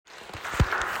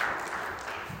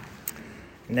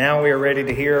Now we are ready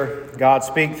to hear God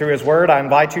speak through His Word. I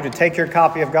invite you to take your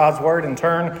copy of God's Word and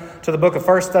turn to the book of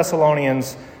 1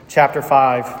 Thessalonians chapter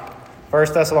 5.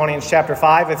 1 Thessalonians chapter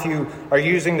 5, if you are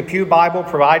using the Pew Bible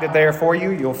provided there for you,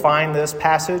 you'll find this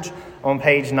passage on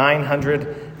page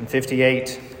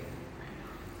 958.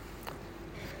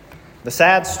 The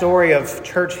sad story of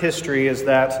church history is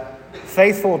that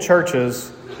faithful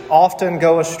churches often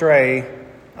go astray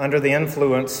under the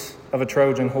influence of a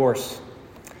Trojan horse.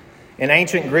 In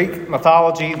ancient Greek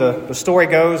mythology, the story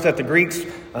goes that the Greeks,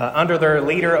 under their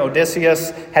leader Odysseus,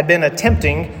 had been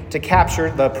attempting to capture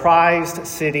the prized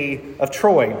city of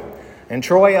Troy. And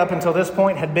Troy, up until this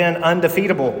point, had been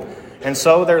undefeatable. And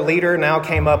so their leader now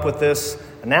came up with this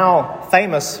now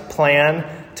famous plan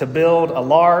to build a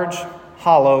large,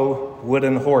 hollow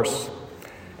wooden horse.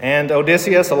 And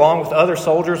Odysseus, along with other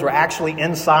soldiers, were actually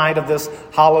inside of this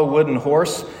hollow wooden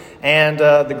horse. And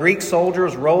the Greek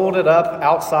soldiers rolled it up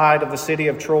outside of the city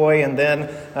of Troy, and then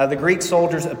the Greek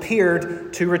soldiers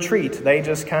appeared to retreat. They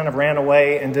just kind of ran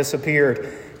away and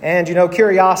disappeared. And,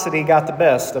 curiosity got the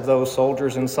best of those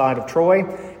soldiers inside of Troy,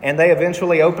 and they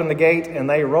eventually opened the gate, and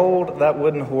they rolled that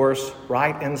wooden horse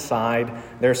right inside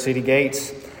their city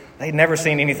gates. They'd never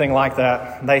seen anything like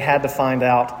that. They had to find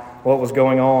out what was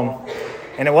going on.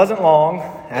 And it wasn't long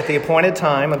at the appointed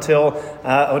time until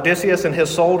Odysseus and his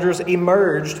soldiers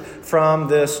emerged from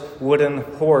this wooden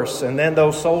horse. And then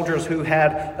those soldiers who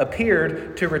had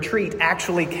appeared to retreat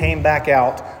actually came back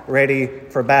out ready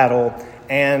for battle.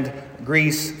 And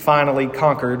Greece finally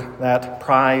conquered that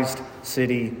prized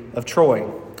city of Troy.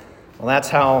 Well, that's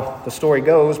how the story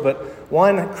goes. But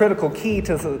one critical key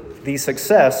to the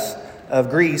success of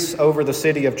Greece over the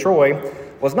city of Troy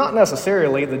was not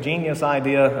necessarily the genius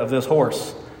idea of this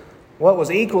horse. What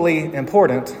was equally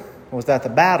important was that the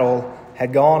battle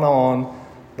had gone on,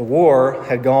 the war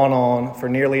had gone on for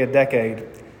nearly a decade,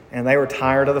 and they were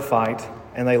tired of the fight,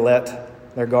 and they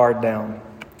let their guard down.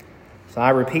 So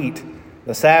I repeat,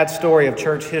 the sad story of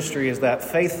church history is that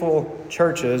faithful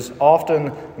churches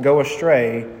often go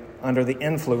astray under the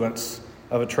influence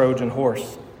of a Trojan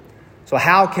horse. So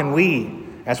how can we,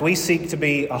 as we seek to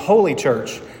be a holy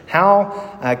church,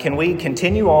 how can we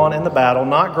continue on in the battle,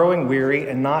 not growing weary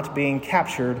and not being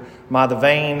captured by the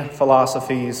vain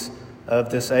philosophies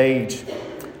of this age?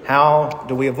 How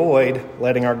do we avoid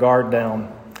letting our guard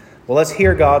down? Well, let's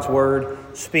hear God's word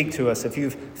speak to us. If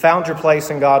you've found your place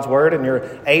in God's word and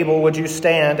you're able, would you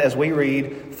stand as we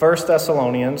read 1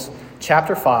 Thessalonians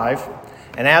chapter 5?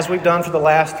 And as we've done for the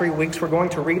last 3 weeks, we're going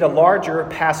to read a larger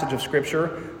passage of Scripture,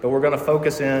 but we're going to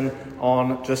focus in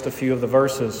on just a few of the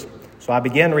verses. So I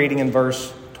begin reading in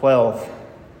verse 12.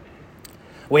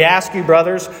 We ask you,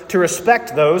 brothers, to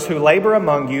respect those who labor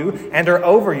among you and are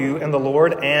over you in the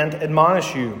Lord and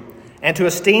admonish you, and to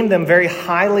esteem them very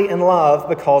highly in love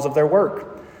because of their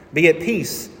work. Be at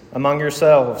peace among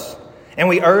yourselves. And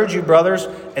we urge you, brothers,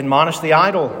 admonish the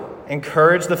idle,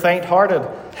 encourage the faint-hearted,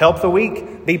 help the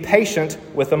weak, be patient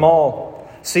with them all.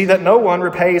 See that no one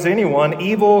repays anyone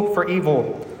evil for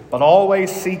evil, but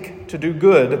always seek to do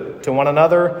good to one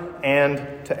another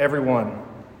and to everyone.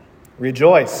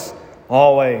 Rejoice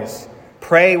always.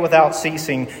 Pray without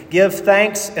ceasing. Give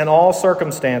thanks in all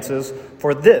circumstances,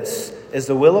 for this is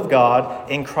the will of God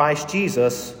in Christ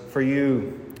Jesus for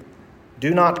you.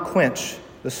 Do not quench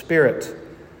the Spirit.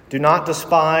 Do not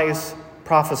despise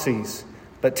prophecies,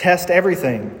 but test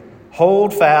everything.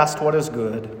 Hold fast what is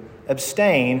good.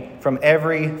 Abstain from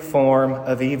every form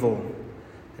of evil.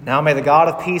 Now may the God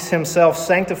of peace himself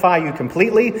sanctify you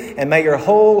completely, and may your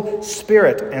whole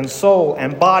spirit and soul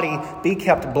and body be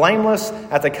kept blameless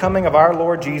at the coming of our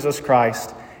Lord Jesus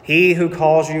Christ. He who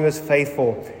calls you is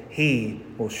faithful. He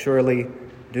will surely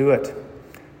do it.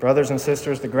 Brothers and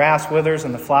sisters, the grass withers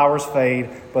and the flowers fade,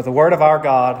 but the word of our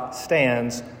God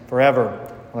stands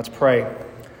forever. Let's pray.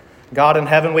 God in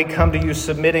heaven, we come to you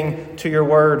submitting to your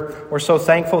word. We're so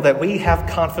thankful that we have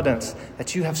confidence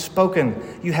that you have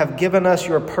spoken. You have given us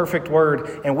your perfect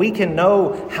word, and we can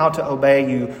know how to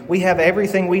obey you. We have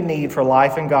everything we need for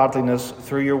life and godliness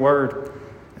through your word.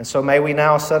 And so may we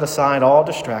now set aside all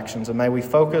distractions, and may we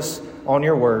focus on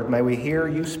your word. May we hear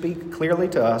you speak clearly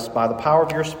to us by the power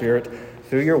of your Spirit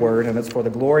through your word, and it's for the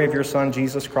glory of your Son,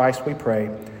 Jesus Christ, we pray.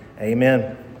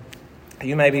 Amen.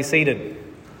 You may be seated.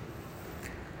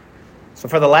 So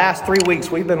for the last 3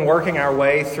 weeks, we've been working our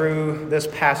way through this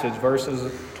passage,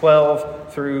 verses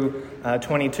 12 through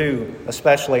 22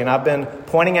 especially. And I've been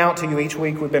pointing out to you each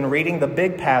week, we've been reading the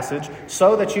big passage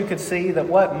so that you could see that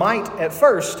what might at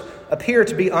first appear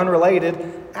to be unrelated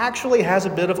actually has a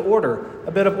bit of order,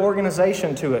 a bit of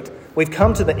organization to it. We've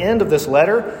come to the end of this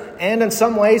letter, and in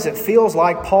some ways it feels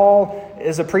like Paul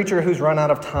is a preacher who's run out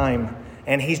of time.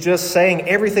 and he's just saying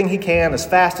everything he can as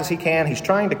fast as he can. He's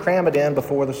trying to cram it in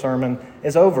before the sermon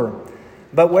is over.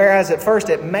 But whereas at first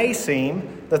it may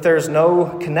seem that there's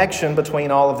no connection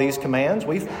between all of these commands,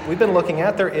 we've been looking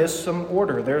at there is some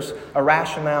order. There's a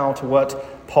rationale to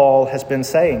what Paul has been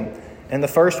saying. In the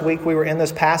first week we were in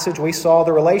this passage, we saw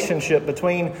the relationship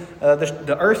between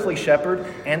the earthly shepherd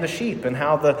and the sheep, and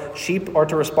how the sheep are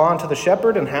to respond to the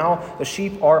shepherd and how the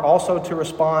sheep are also to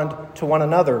respond to one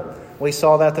another. We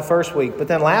saw that the first week. But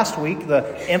then last week, the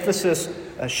emphasis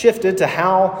shifted to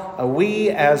how we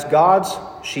as God's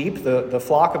sheep, the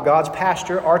flock of God's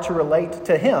pasture, are to relate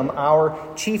to him, our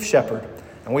chief shepherd.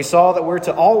 And we saw that we're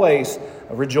to always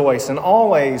rejoice and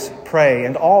always pray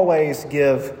and always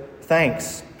give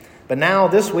thanks. But now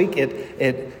this week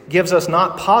it gives us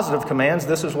not positive commands.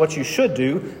 This is what you should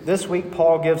do. This week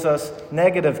Paul gives us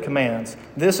negative commands.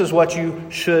 This is what you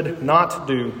should not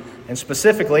do. And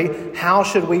specifically, how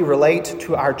should we relate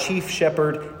to our chief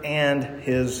shepherd and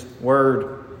his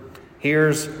word?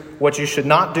 Here's what you should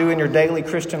not do in your daily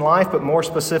Christian life, but more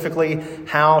specifically,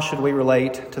 how should we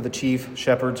relate to the chief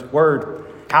shepherd's word?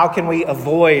 How can we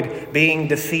avoid being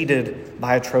defeated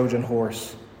by a Trojan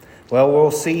horse? Well,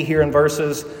 we'll see here in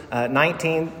verses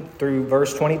 19 through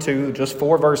verse 22, just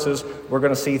 4 verses, we're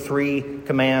going to see 3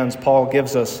 commands Paul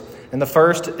gives us. And the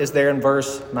first is there in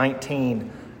verse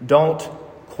 19. Don't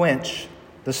quench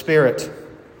the Spirit.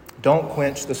 Don't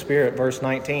quench the Spirit, verse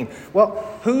 19.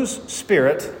 Well, whose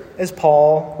Spirit is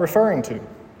Paul referring to?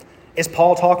 Is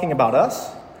Paul talking about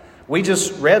us? We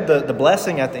just read the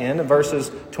blessing at the end of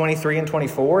verses 23 and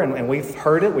 24, and we've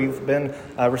heard it. We've been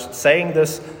saying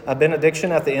this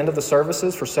benediction at the end of the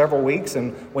services for several weeks,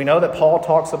 and we know that Paul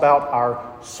talks about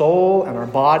our soul and our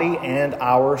body and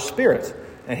our spirit.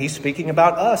 And he's speaking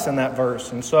about us in that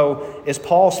verse. And so is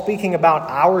Paul speaking about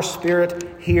our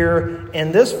spirit here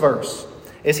in this verse?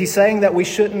 Is he saying that we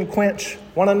shouldn't quench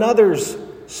one another's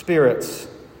spirits?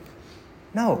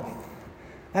 No,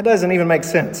 that doesn't even make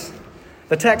sense.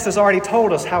 The text has already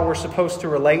told us how we're supposed to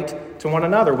relate to one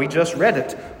another. We just read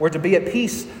it. We're to be at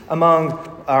peace among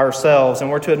ourselves, and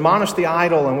we're to admonish the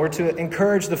idle, and we're to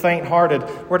encourage the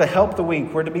faint-hearted. We're to help the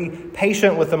weak. We're to be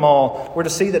patient with them all. We're to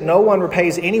see that no one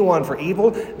repays anyone for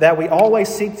evil, that we always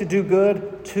seek to do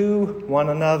good to one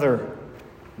another.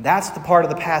 That's the part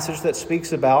of the passage that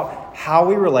speaks about how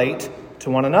we relate to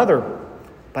one another.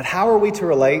 But how are we to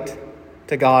relate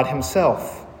to God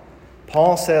himself?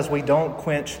 Paul says we don't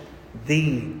quench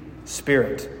the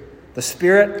Spirit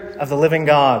of the living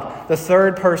God, the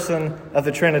third person of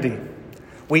the Trinity.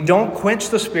 We don't quench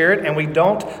the Spirit, and we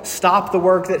don't stop the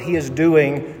work that he is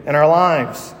doing in our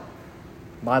lives.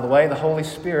 By the way, the Holy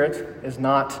Spirit is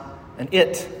not an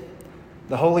it.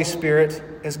 The Holy Spirit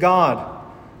is God.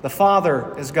 The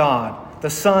Father is God. The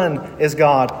Son is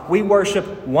God. We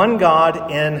worship one God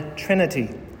in Trinity.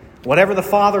 Whatever the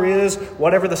Father is,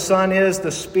 whatever the Son is,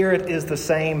 the Spirit is the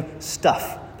same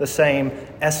stuff, the same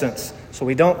essence. So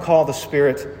we don't call the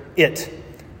Spirit it.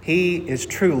 He is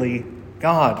truly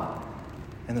God.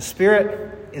 And the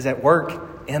Spirit is at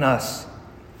work in us.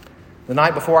 The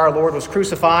night before our Lord was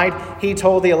crucified, he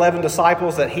told the 11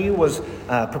 disciples that he was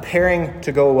preparing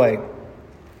to go away.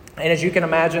 And as you can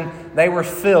imagine, they were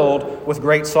filled with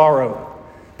great sorrow.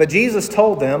 But Jesus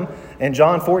told them in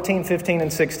John 14, 15,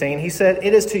 and 16, he said,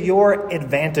 "It is to your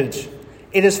advantage.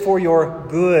 It is for your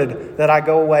good that I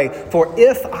go away. For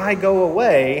if I go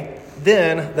away,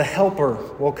 then the Helper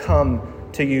will come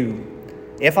to you.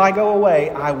 If I go away,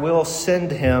 I will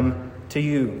send him to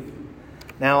you."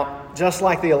 Now, just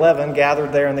like the 11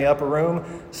 gathered there in the upper room,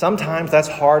 sometimes that's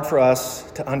hard for us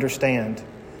to understand.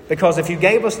 Because if you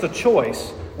gave us the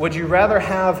choice, would you rather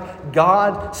have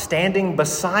God standing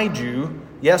beside you,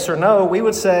 yes or no? We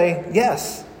would say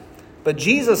yes. But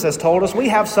Jesus has told us we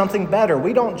have something better.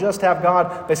 We don't just have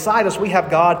God beside us, we have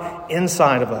God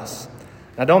inside of us.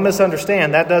 Now don't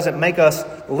misunderstand, that doesn't make us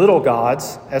little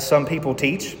gods, as some people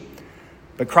teach.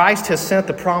 But Christ has sent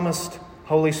the promised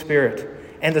Holy Spirit.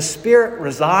 And the Spirit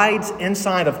resides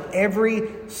inside of every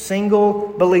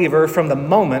single believer from the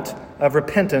moment of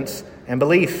repentance and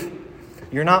belief.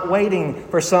 You're not waiting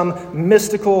for some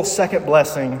mystical second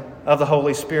blessing of the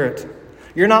Holy Spirit.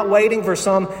 You're not waiting for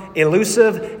some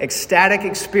elusive, ecstatic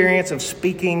experience of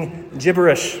speaking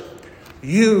gibberish.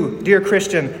 You, dear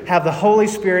Christian, have the Holy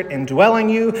Spirit indwelling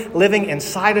you, living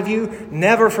inside of you.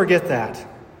 Never forget that.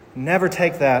 Never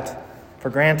take that for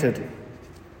granted.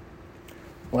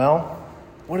 Well,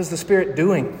 what is the Spirit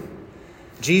doing?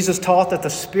 Jesus taught that the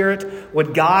Spirit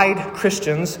would guide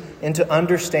Christians into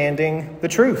understanding the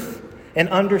truth and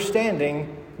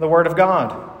understanding the Word of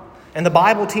God. And the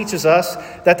Bible teaches us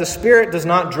that the Spirit does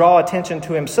not draw attention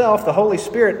to himself. The Holy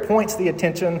Spirit points the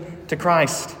attention to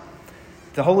Christ.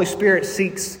 The Holy Spirit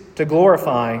seeks to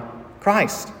glorify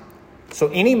Christ. So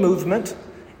any movement,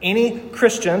 any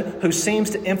Christian who seems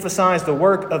to emphasize the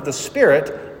work of the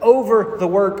Spirit over the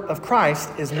work of Christ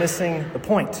is missing the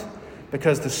point,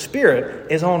 because the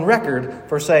Spirit is on record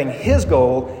for saying his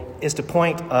goal is to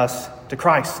point us to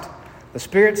Christ. The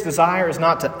Spirit's desire is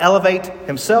not to elevate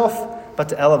himself, but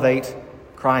to elevate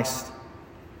Christ.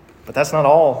 But that's not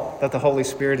all that the Holy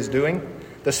Spirit is doing.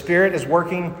 The Spirit is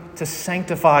working to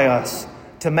sanctify us,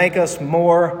 to make us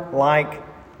more like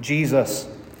Jesus.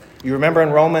 You remember in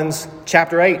Romans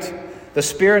chapter 8, the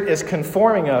Spirit is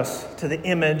conforming us to the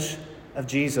image of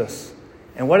Jesus.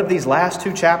 And what have these last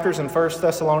two chapters in 1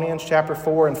 Thessalonians chapter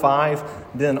 4 and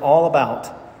 5 been all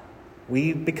about?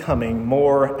 We becoming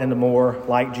more and more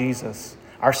like Jesus.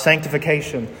 Our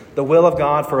sanctification, the will of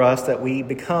God for us that we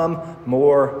become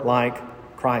more like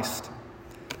Christ.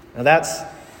 Now that's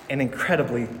an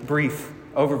incredibly brief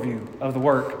overview of the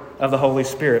work of the Holy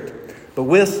Spirit. But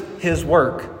with his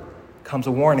work comes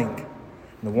a warning.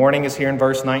 And the warning is here in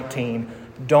verse 19.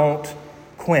 Don't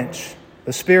quench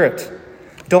the Spirit.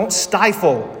 Don't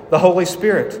stifle the Holy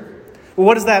Spirit. Well,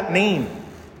 what does that mean?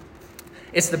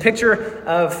 It's the picture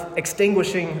of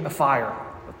extinguishing a fire,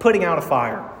 putting out a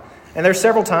fire. And there's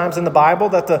several times in the Bible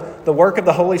that the work of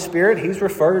the Holy Spirit, he's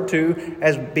referred to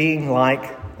as being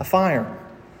like a fire.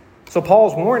 So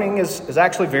Paul's warning is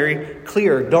actually very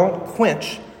clear. Don't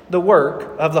quench the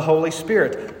work of the Holy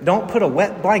Spirit. Don't put a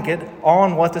wet blanket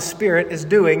on what the Spirit is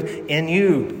doing in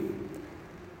you.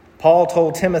 Paul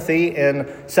told Timothy in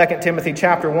 2 Timothy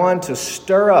chapter 1 to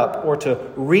stir up or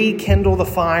to rekindle the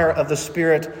fire of the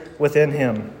Spirit within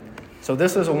him. So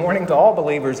this is a warning to all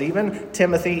believers. Even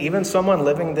Timothy, even someone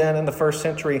living then in the first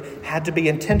century, had to be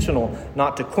intentional,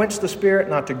 not to quench the Spirit,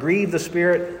 not to grieve the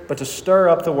Spirit, but to stir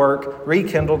up the work,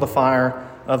 rekindle the fire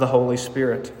of the Holy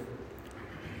Spirit.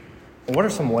 Well, what are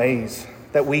some ways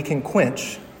that we can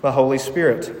quench the Holy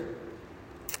Spirit?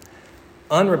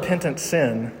 Unrepentant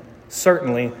sin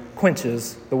certainly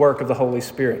quenches the work of the Holy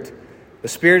Spirit. The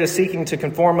Spirit is seeking to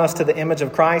conform us to the image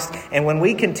of Christ. And when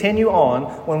we continue on,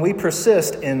 when we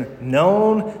persist in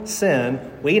known sin,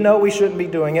 we know we shouldn't be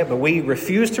doing it, but we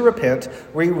refuse to repent,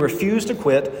 we refuse to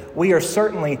quit, we are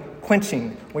certainly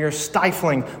quenching, we are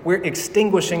stifling, we're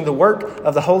extinguishing the work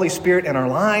of the Holy Spirit in our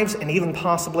lives and even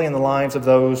possibly in the lives of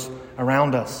those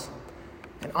around us.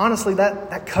 And honestly,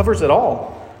 that covers it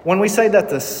all. When we say that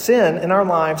the sin in our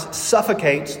lives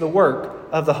suffocates the work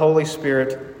of the Holy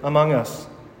Spirit among us.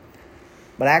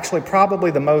 But actually, probably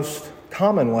the most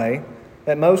common way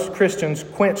that most Christians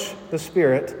quench the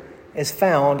Spirit is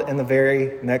found in the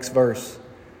very next verse.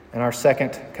 In our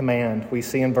second command, we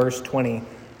see in verse 20.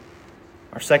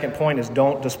 Our second point is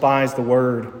don't despise the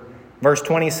word. Verse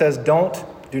 20 says,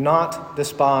 do not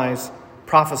despise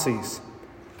prophecies.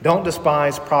 Don't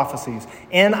despise prophecies.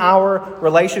 In our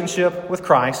relationship with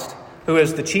Christ, who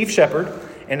is the chief shepherd,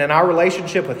 and in our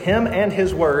relationship with him and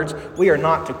his words, we are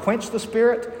not to quench the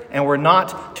Spirit and we're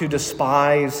not to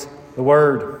despise the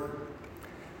word.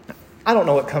 I don't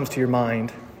know what comes to your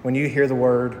mind when you hear the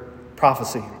word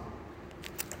prophecy.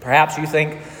 Perhaps you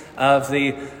think of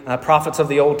the prophets of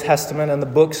the Old Testament and the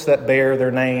books that bear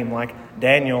their name, like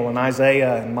Daniel and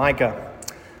Isaiah and Micah.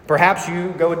 Perhaps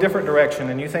you go a different direction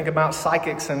and you think about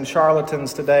psychics and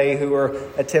charlatans today who are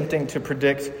attempting to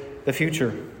predict the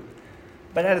future.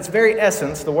 But at its very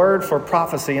essence, the word for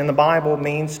prophecy in the Bible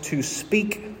means to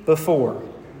speak before.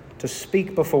 To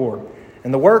speak before.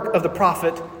 And the work of the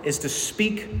prophet is to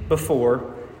speak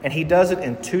before, and he does it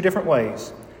in two different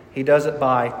ways. He does it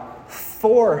by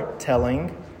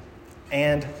foretelling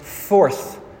and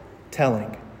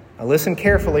forthtelling. Now listen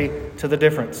carefully to the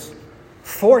difference.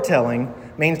 Foretelling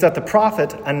means that the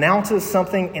prophet announces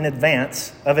something in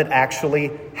advance of it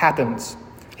actually happens.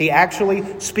 He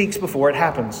actually speaks before it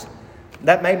happens.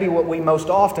 That may be what we most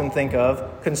often think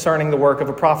of concerning the work of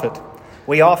a prophet.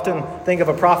 We often think of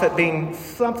a prophet being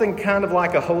something kind of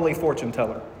like a holy fortune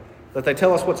teller, that they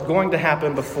tell us what's going to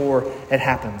happen before it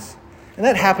happens. And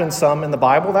that happens some in the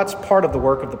Bible. That's part of the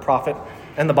work of the prophet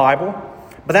in the Bible.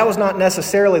 But that was not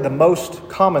necessarily the most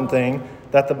common thing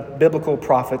that the biblical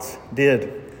prophets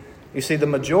did. You see, the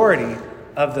majority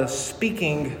of the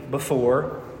speaking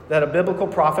before that a biblical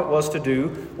prophet was to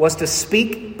do was to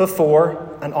speak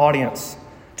before an audience,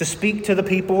 to speak to the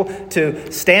people, to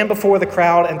stand before the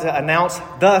crowd and to announce,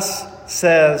 "Thus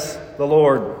says the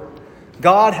Lord."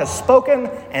 God has spoken,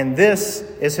 and this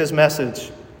is his message.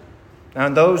 Now,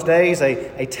 in those days,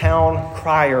 a town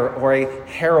crier or a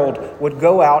herald would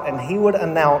go out and he would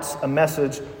announce a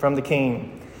message from the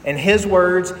king. and his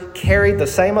words carried the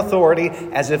same authority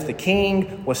as if the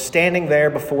king was standing there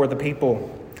before the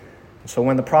people. So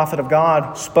when the prophet of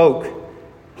God spoke,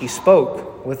 he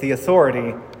spoke with the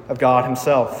authority of God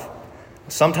himself.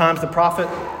 Sometimes the prophet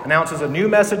announces a new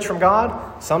message from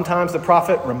God. Sometimes the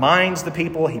prophet reminds the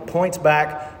people. He points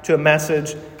back to a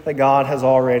message that God has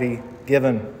already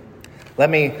given. Let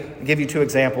me give you two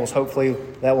examples. Hopefully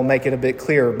that will make it a bit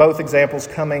clearer. Both examples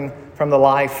coming from the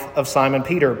life of Simon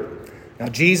Peter. Now,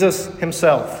 Jesus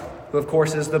himself, who of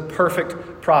course is the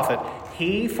perfect prophet,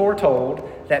 he foretold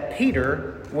that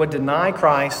Peter would deny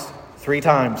Christ 3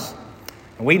 times.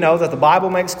 And we know that the Bible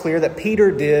makes clear that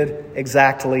Peter did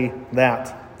exactly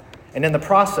that. And in the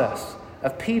process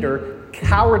of Peter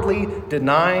cowardly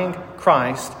denying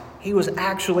Christ, he was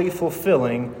actually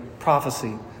fulfilling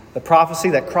prophecy. The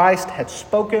prophecy that Christ had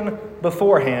spoken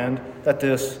beforehand that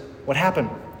this would happen.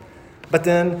 But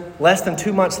then, less than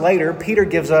 2 months later, Peter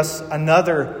gives us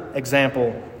another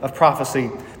example of prophecy.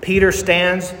 Peter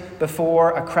stands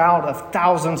before a crowd of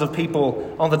thousands of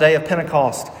people on the day of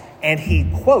Pentecost, and he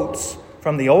quotes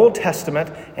from the Old Testament,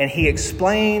 and he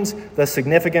explains the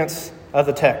significance of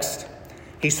the text.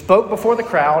 He spoke before the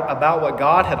crowd about what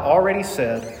God had already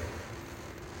said.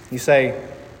 You say,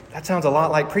 that sounds a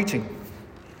lot like preaching.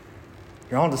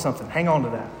 You're on to something. Hang on to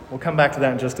that. We'll come back to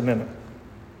that in just a minute.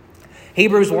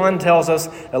 Hebrews 1 tells us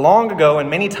that long ago and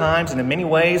many times and in many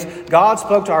ways, God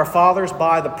spoke to our fathers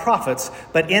by the prophets.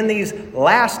 But in these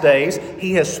last days,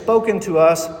 he has spoken to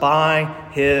us by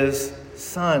his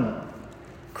Son.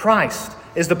 Christ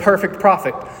is the perfect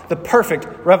prophet, the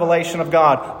perfect revelation of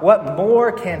God. What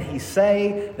more can he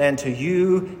say than to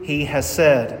you he has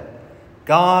said?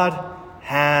 God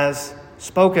has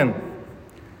spoken.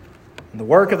 And the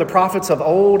work of the prophets of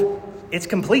old, it's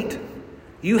complete.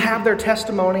 You have their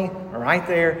testimony right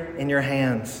there in your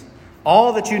hands.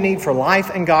 All that you need for life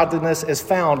and godliness is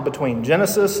found between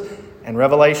Genesis and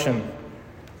Revelation.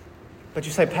 But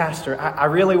you say, Pastor, I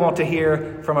really want to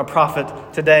hear from a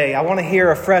prophet today. I want to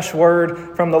hear a fresh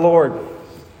word from the Lord.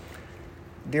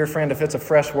 Dear friend, if it's a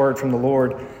fresh word from the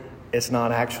Lord, it's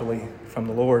not actually from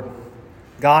the Lord.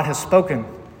 God has spoken,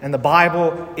 and the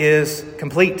Bible is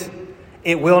complete.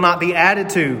 It will not be added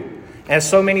to. As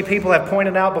so many people have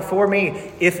pointed out before me,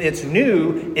 if it's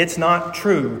new, it's not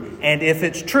true. And if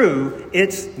it's true,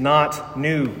 it's not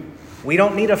new. We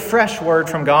don't need a fresh word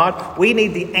from God. We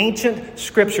need the ancient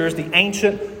scriptures, the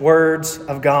ancient words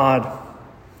of God.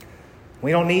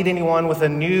 We don't need anyone with a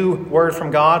new word from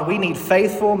God. We need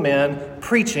faithful men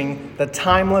preaching the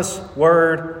timeless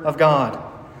word of God.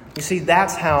 You see,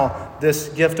 that's how this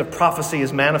gift of prophecy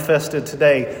is manifested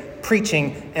today.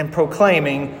 Preaching and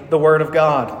proclaiming the word of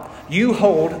God. You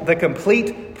hold the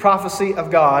complete prophecy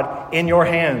of God in your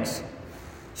hands.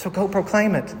 So go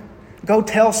proclaim it. Go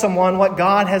tell someone what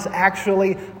God has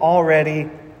actually already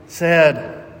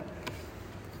said.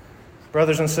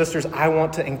 Brothers and sisters, I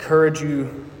want to encourage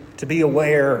you to be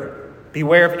aware.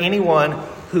 Beware of anyone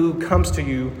who comes to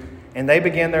you and they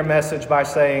begin their message by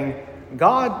saying,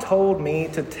 God told me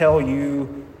to tell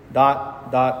you ...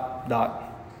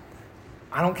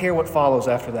 I don't care what follows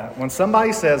after that. When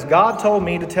somebody says, God told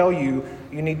me to tell you,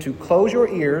 you need to close your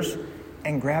ears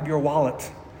and grab your wallet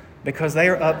because they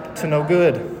are up to no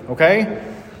good, okay?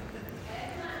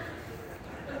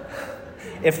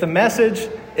 If the message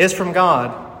is from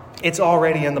God, it's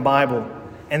already in the Bible,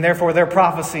 and therefore their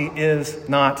prophecy is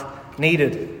not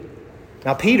needed.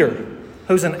 Now, Peter,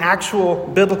 who's an actual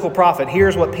biblical prophet,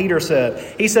 here's what Peter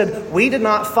said. He said, we did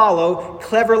not follow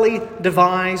cleverly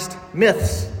devised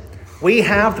myths. We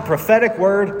have the prophetic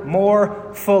word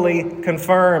more fully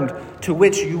confirmed, to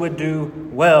which you would do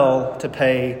well to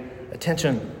pay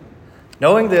attention.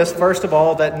 Knowing this, first of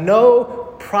all, that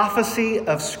no prophecy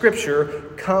of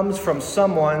Scripture comes from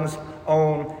someone's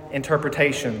own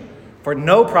interpretation. For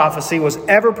no prophecy was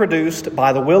ever produced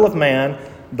by the will of man,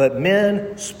 but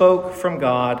men spoke from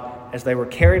God as they were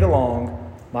carried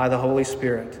along by the Holy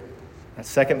Spirit.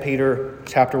 That's 2 Peter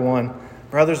chapter 1.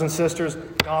 Brothers and sisters,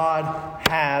 God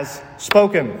has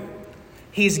spoken.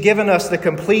 He's given us the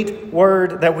complete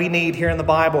word that we need here in the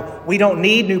Bible. We don't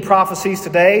need new prophecies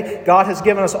today. God has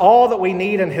given us all that we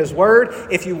need in His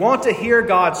word. If you want to hear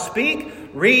God speak,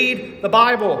 read the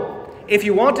Bible. If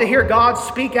you want to hear God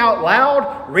speak out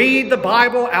loud, read the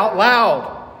Bible out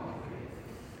loud.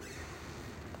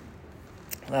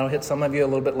 That'll hit some of you a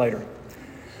little bit later.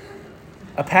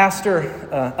 A pastor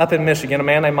up in Michigan, a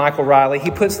man named Michael Riley, he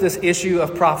puts this issue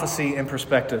of prophecy in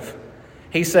perspective.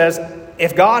 He says,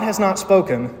 if God has not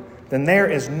spoken, then there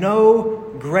is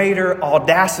no greater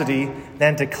audacity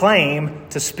than to claim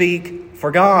to speak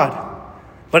for God.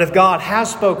 But if God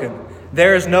has spoken,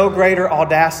 There is no greater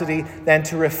audacity than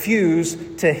to refuse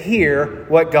to hear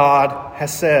what God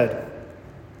has said.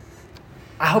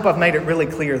 I hope I've made it really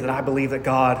clear that I believe that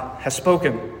God has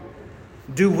spoken.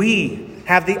 Do we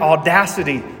have the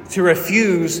audacity to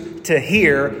refuse to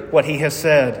hear what He has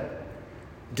said?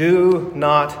 Do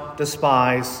not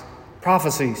despise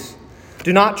prophecies.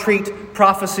 Do not treat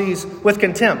prophecies with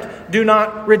contempt. Do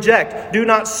not reject. Do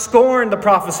not scorn the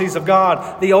prophecies of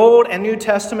God, the Old and New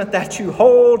Testament that you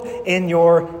hold in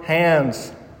your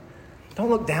hands. Don't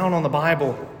look down on the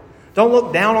Bible. Don't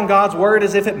look down on God's Word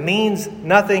as if it means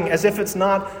nothing, as if it's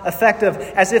not effective,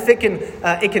 as if it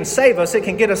can save us, it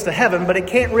can get us to heaven, but it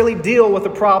can't really deal with the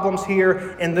problems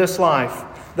here in this life.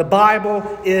 The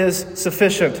Bible is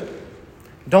sufficient.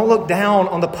 Don't look down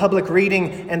on the public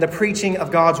reading and the preaching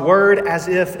of God's Word as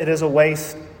if it is a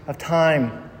waste of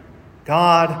time.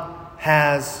 God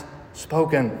has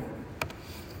spoken.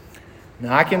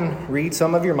 Now, I can read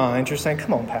some of your minds. You're saying,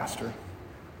 come on, Pastor.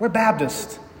 We're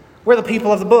Baptists. We're the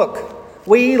people of the book.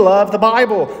 We love the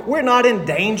Bible. We're not in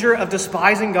danger of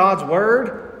despising God's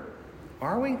Word,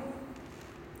 are we?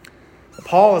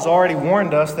 Paul has already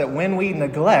warned us that when we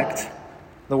neglect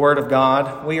the Word of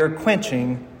God, we are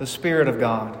quenching the Spirit of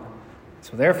God.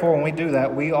 So therefore, when we do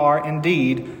that, we are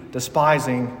indeed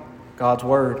despising God's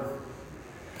Word.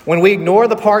 When we ignore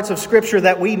the parts of Scripture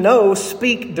that we know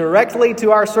speak directly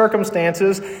to our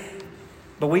circumstances,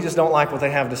 but we just don't like what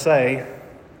they have to say,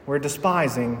 we're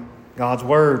despising God's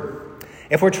Word.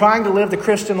 If we're trying to live the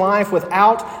Christian life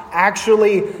without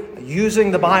actually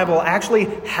using the Bible, actually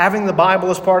having the Bible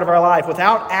as part of our life,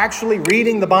 without actually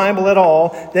reading the Bible at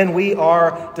all, then we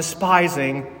are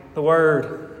despising the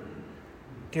Word.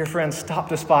 Dear friends, stop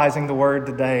despising the Word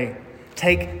today.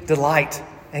 Take delight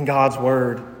in God's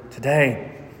Word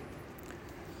today.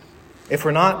 If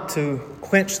we're not to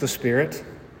quench the Spirit,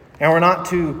 and we're not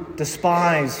to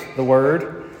despise the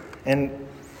Word, and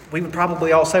we would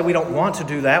probably all say we don't want to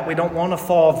do that. We don't want to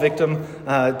fall victim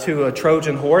to a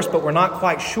Trojan horse, but we're not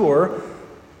quite sure.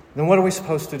 Then what are we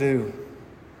supposed to do?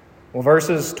 Well,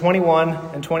 verses 21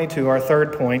 and 22, our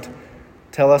third point,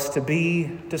 tell us to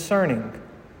be discerning.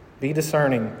 Be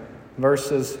discerning.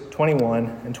 Verses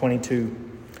 21 and 22.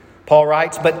 Paul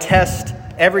writes, "But test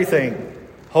everything.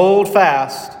 Hold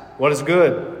fast what is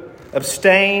good.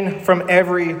 Abstain from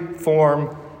every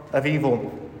form of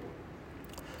evil."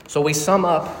 So we sum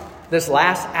up this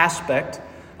last aspect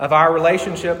of our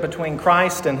relationship between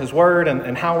Christ and His Word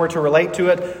and how we're to relate to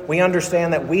it. We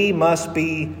understand that we must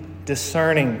be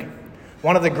discerning.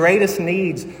 One of the greatest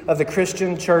needs of the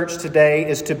Christian church today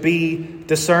is to be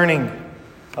discerning.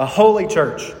 A holy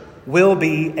church will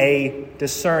be a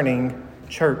discerning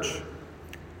church.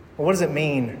 Well, what does it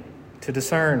mean to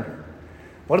discern?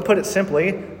 Well, to put it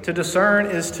simply, to discern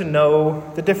is to know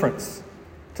the difference.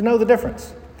 To know the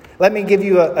difference. Let me give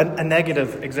you a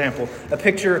negative example, a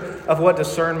picture of what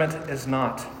discernment is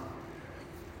not.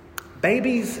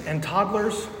 Babies and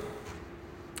toddlers,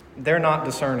 they're not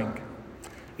discerning.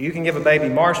 You can give a baby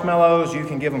marshmallows, you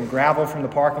can give them gravel from the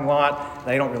parking lot.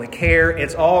 They don't really care.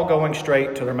 It's all going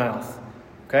straight to their mouth.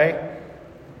 Okay?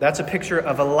 That's a picture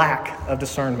of a lack of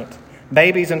discernment.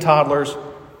 Babies and toddlers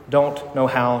don't know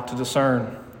how to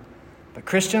discern. But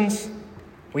Christians,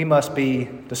 we must be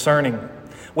discerning.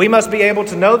 We must be able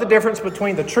to know the difference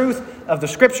between the truth of the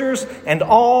Scriptures and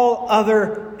all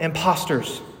other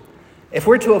impostors. If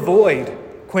we're to avoid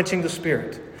quenching the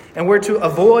Spirit, and we're to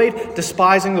avoid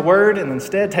despising the Word and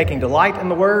instead taking delight in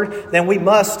the Word, then we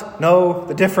must know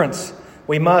the difference.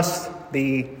 We must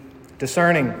be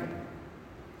discerning.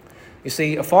 You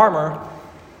see, a farmer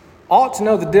ought to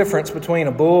know the difference between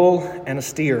a bull and a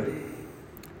steer.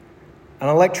 An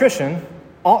electrician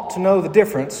ought to know the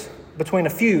difference between a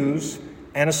fuse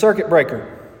and a circuit breaker.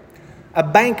 A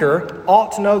banker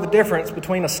ought to know the difference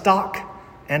between a stock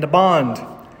and a bond.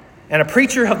 And a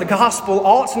preacher of the gospel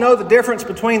ought to know the difference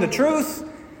between the truth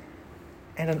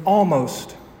and an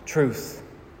almost truth.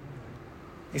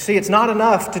 You see, it's not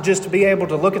enough to just be able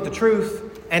to look at the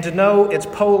truth and to know its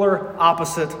polar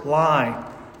opposite lie.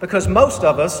 Because most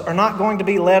of us are not going to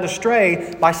be led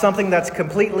astray by something that's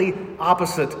completely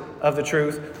opposite of the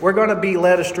truth. We're going to be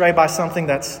led astray by something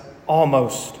that's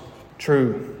almost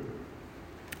true.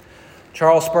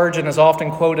 Charles Spurgeon is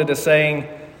often quoted as saying,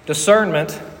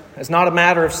 "Discernment is not a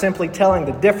matter of simply telling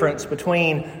the difference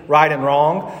between right and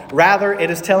wrong. Rather,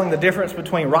 it is telling the difference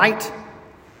between right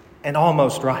and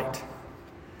almost right."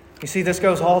 You see, this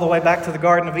goes all the way back to the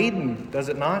Garden of Eden, does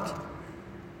it not?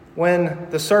 When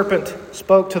the serpent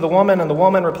spoke to the woman and the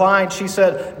woman replied, she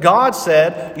said, "God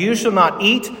said, 'You shall not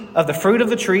eat of the fruit of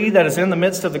the tree that is in the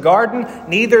midst of the garden,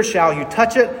 neither shall you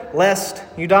touch it, lest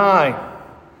you die.'"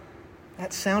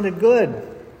 that sounded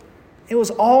good. It was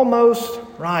almost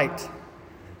right,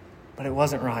 but it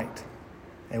wasn't right.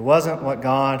 It wasn't what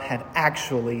God had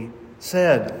actually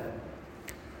said.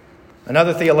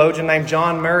 Another theologian named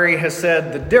John Murray has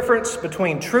said the difference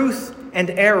between truth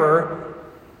and error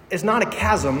is not a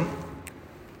chasm,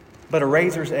 but a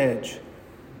razor's edge.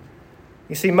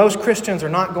 You see, most Christians are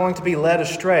not going to be led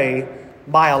astray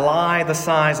by a lie the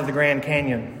size of the Grand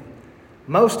Canyon.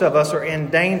 Most of us are in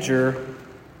danger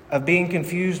of being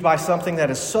confused by something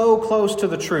that is so close to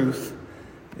the truth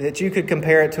that you could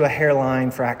compare it to a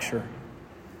hairline fracture.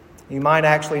 You might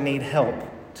actually need help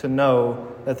to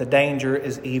know that the danger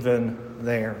is even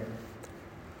there.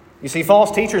 You see,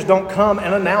 false teachers don't come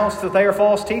and announce that they are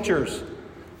false teachers.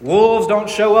 Wolves don't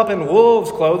show up in wolves'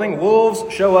 clothing.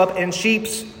 Wolves show up in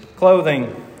sheep's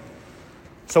clothing.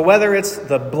 So whether it's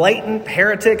the blatant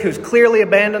heretic who's clearly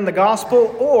abandoned the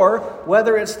gospel, or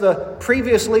whether it's the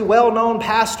previously well-known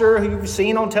pastor who you've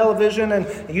seen on television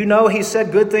and you know he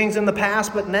said good things in the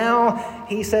past, but now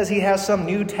he says he has some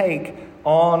new take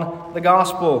on the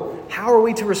gospel. How are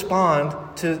we to respond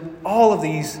to all of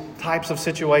these types of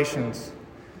situations?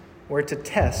 We're to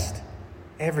test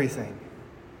everything.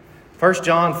 1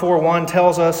 John 4:1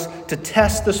 tells us to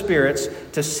test the spirits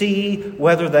to see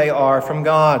whether they are from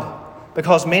God,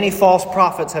 because many false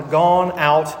prophets have gone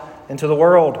out into the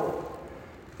world.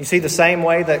 You see, the same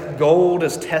way that gold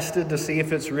is tested to see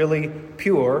if it's really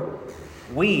pure,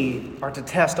 we are to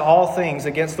test all things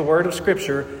against the word of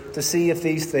Scripture to see if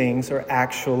these things are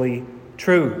actually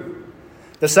true.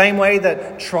 The same way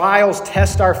that trials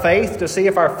test our faith to see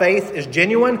if our faith is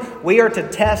genuine, we are to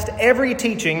test every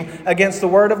teaching against the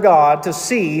Word of God to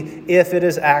see if it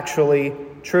is actually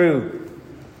true.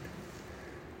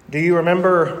 Do you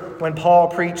remember when Paul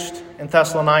preached in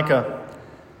Thessalonica?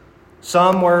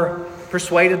 Some were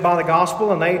persuaded by the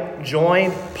gospel and they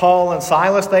joined Paul and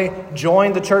Silas. They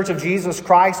joined the church of Jesus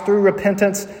Christ through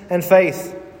repentance and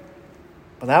faith.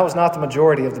 But that was not the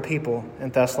majority of the people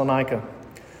in Thessalonica.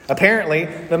 Apparently,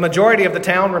 the majority of the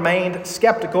town remained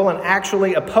skeptical and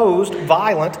actually opposed,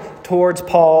 violent towards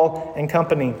Paul and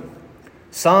company.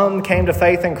 Some came to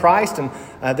faith in Christ, and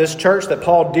this church that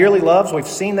Paul dearly loves, we've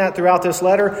seen that throughout this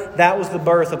letter, that was the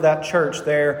birth of that church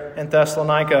there in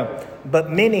Thessalonica. But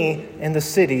many in the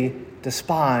city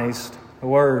despised the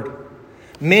word.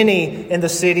 Many in the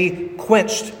city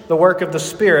quenched the work of the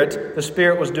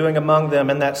Spirit was doing among them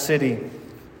in that city.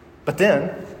 But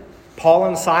then Paul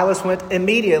and Silas went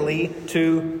immediately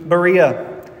to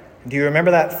Berea. Do you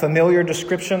remember that familiar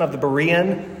description of the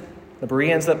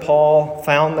Bereans that Paul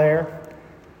found there?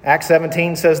 Acts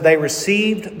 17 says they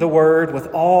received the word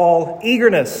with all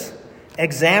eagerness,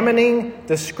 examining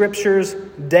the Scriptures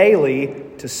daily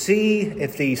to see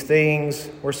if these things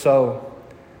were so.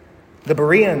 The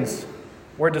Bereans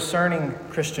were discerning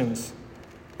Christians.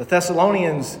 The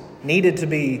Thessalonians needed to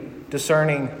be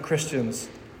discerning Christians.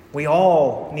 We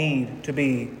all need to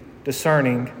be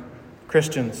discerning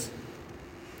Christians.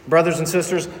 Brothers and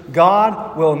sisters,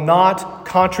 God will not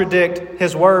contradict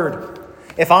His word.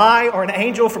 If I or an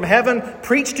angel from heaven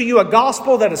preach to you a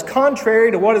gospel that is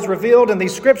contrary to what is revealed in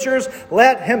these Scriptures,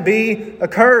 let him be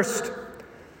accursed.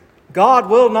 God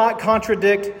will not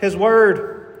contradict His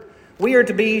word. We are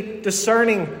to be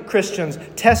discerning Christians,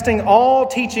 testing all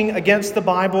teaching against the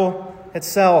Bible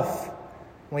itself.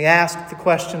 We ask the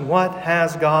question, what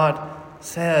has God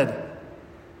said?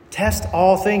 Test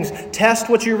all things. Test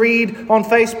what you read on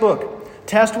Facebook.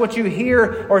 Test what you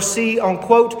hear or see on,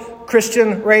 quote,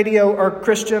 Christian radio or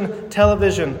Christian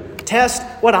television. Test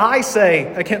what I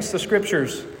say against the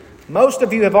Scriptures. Most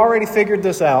of you have already figured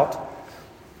this out,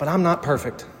 but I'm not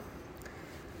perfect.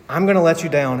 I'm going to let you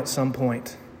down at some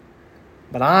point.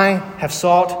 But I have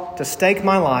sought to stake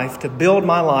my life, to build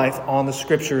my life on the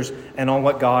Scriptures and on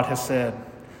what God has said.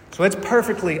 So it's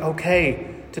perfectly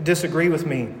okay to disagree with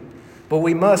me, but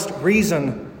we must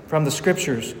reason from the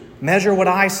Scriptures. Measure what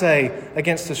I say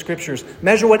against the Scriptures.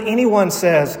 Measure what anyone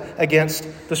says against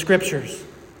the Scriptures.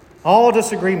 All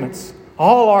disagreements,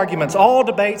 all arguments, all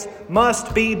debates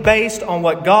must be based on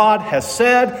what God has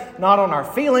said, not on our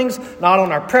feelings, not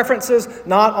on our preferences,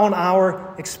 not on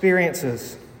our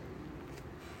experiences.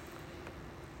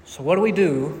 So what do we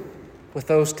do with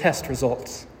those test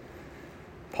results?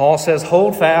 Paul says,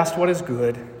 hold fast what is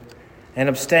good and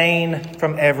abstain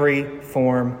from every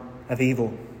form of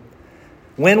evil.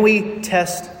 When we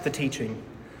test the teaching,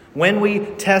 when we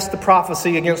test the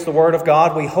prophecy against the Word of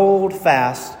God, we hold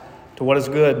fast to what is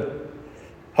good.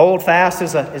 Hold fast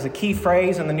is a key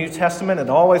phrase in the New Testament. It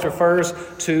always refers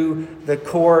to the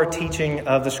core teaching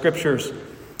of the Scriptures.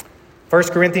 1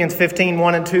 Corinthians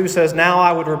 15:1 and 2 says, "Now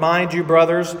I would remind you,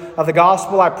 brothers, of the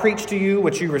gospel I preached to you,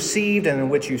 which you received and in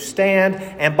which you stand,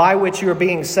 and by which you are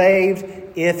being saved,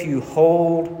 if you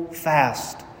hold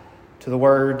fast to the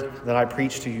word that I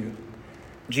preached to you."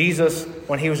 Jesus,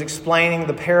 when he was explaining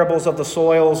the parables of the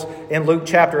soils in Luke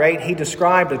chapter 8, he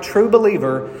described a true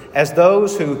believer as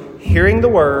those who, hearing the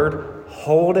word,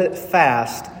 hold it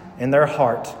fast in their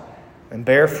heart and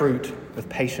bear fruit with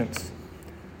patience.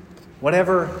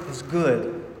 Whatever is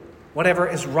good, whatever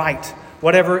is right,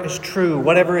 whatever is true,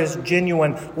 whatever is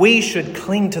genuine, we should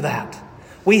cling to that.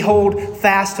 We hold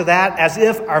fast to that as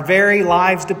if our very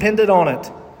lives depended on it.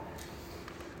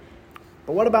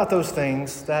 But what about those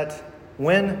things that,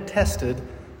 when tested,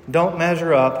 don't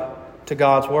measure up to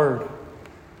God's word?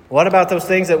 What about those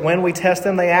things that when we test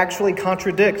them, they actually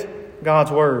contradict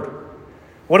God's word?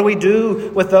 What do we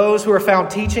do with those who are found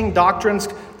teaching doctrines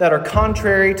that are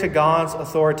contrary to God's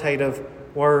authoritative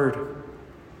word?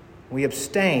 We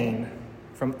abstain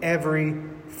from every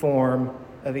form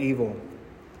of evil.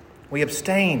 We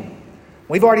abstain.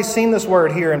 We've already seen this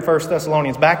word here in 1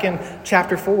 Thessalonians, back in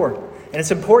chapter 4. And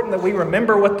it's important that we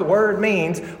remember what the word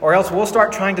means, or else we'll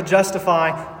start trying to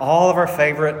justify all of our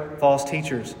favorite false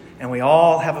teachers. And we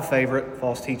all have a favorite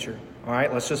false teacher. All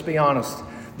right, let's just be honest.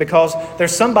 Because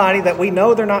there's somebody that we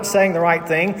know they're not saying the right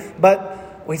thing,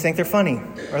 but we think they're funny,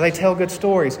 or they tell good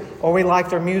stories, or we like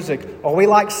their music, or we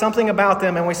like something about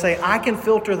them, and we say, I can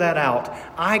filter that out.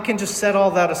 I can just set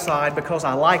all that aside because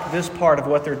I like this part of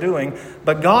what they're doing.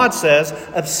 But God says,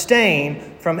 abstain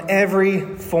from every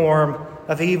form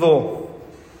of evil.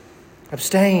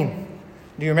 Abstain.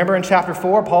 Do you remember in chapter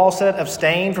 4, Paul said,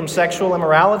 abstain from sexual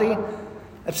immorality?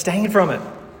 Abstain from it.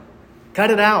 Cut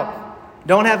it out.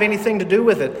 Don't have anything to do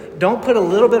with it. Don't put a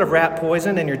little bit of rat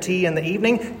poison in your tea in the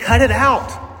evening. Cut it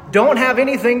out. Don't have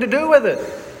anything to do with it.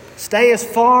 Stay as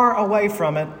far away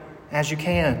from it as you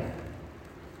can.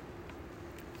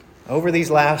 Over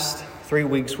these last 3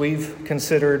 weeks, we've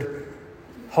considered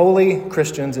holy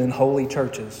Christians in holy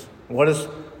churches. What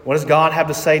does God have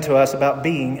to say to us about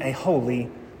being a holy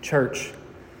church?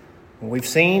 We've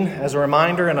seen, as a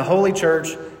reminder, in a holy church,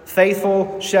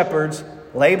 faithful shepherds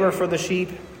labor for the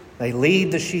sheep. They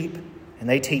lead the sheep, and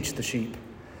they teach the sheep.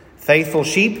 Faithful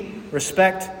sheep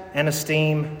respect and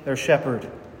esteem their shepherd.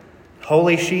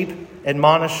 Holy sheep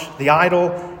admonish the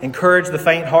idle, encourage the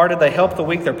faint-hearted. They help the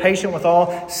weak. They're patient with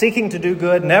all, seeking to do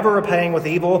good, never repaying with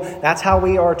evil. That's how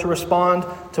we are to respond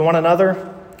to one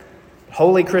another.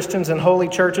 Holy Christians and holy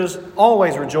churches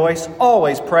always rejoice,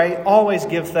 always pray, always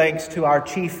give thanks to our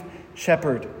chief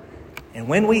shepherd. And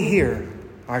when we hear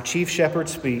our chief shepherd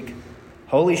speak,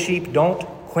 holy sheep don't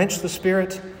quench the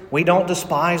spirit. We don't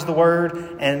despise the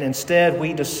word, and instead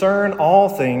we discern all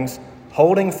things,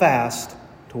 holding fast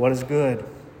to what is good.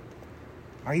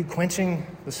 Are you quenching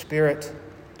the spirit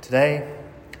today?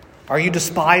 Are you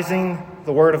despising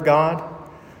the word of God?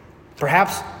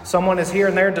 Perhaps someone is here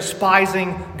and they're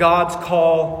despising God's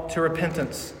call to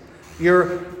repentance.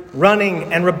 You're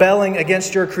running and rebelling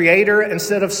against your Creator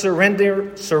instead of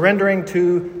surrendering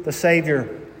to the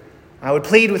Savior. I would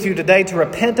plead with you today to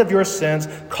repent of your sins,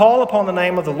 call upon the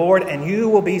name of the Lord, and you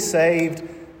will be saved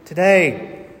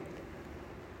today.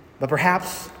 But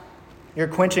perhaps you're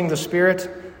quenching the Spirit,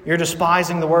 you're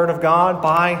despising the Word of God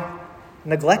by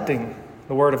neglecting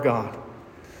the Word of God.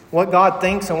 What God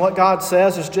thinks and what God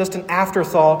says is just an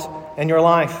afterthought in your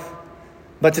life.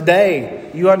 But today,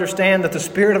 you understand that the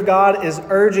Spirit of God is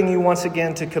urging you once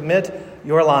again to commit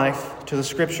your life to the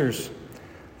Scriptures.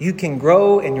 You can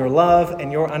grow in your love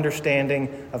and your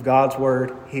understanding of God's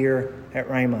Word here at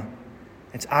Rhema.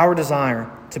 It's our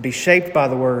desire to be shaped by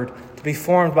the Word, to be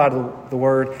formed by the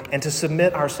Word, and to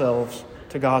submit ourselves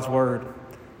to God's Word.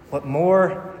 What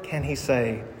more can He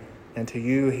say than to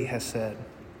you He has said?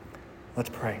 Let's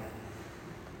pray.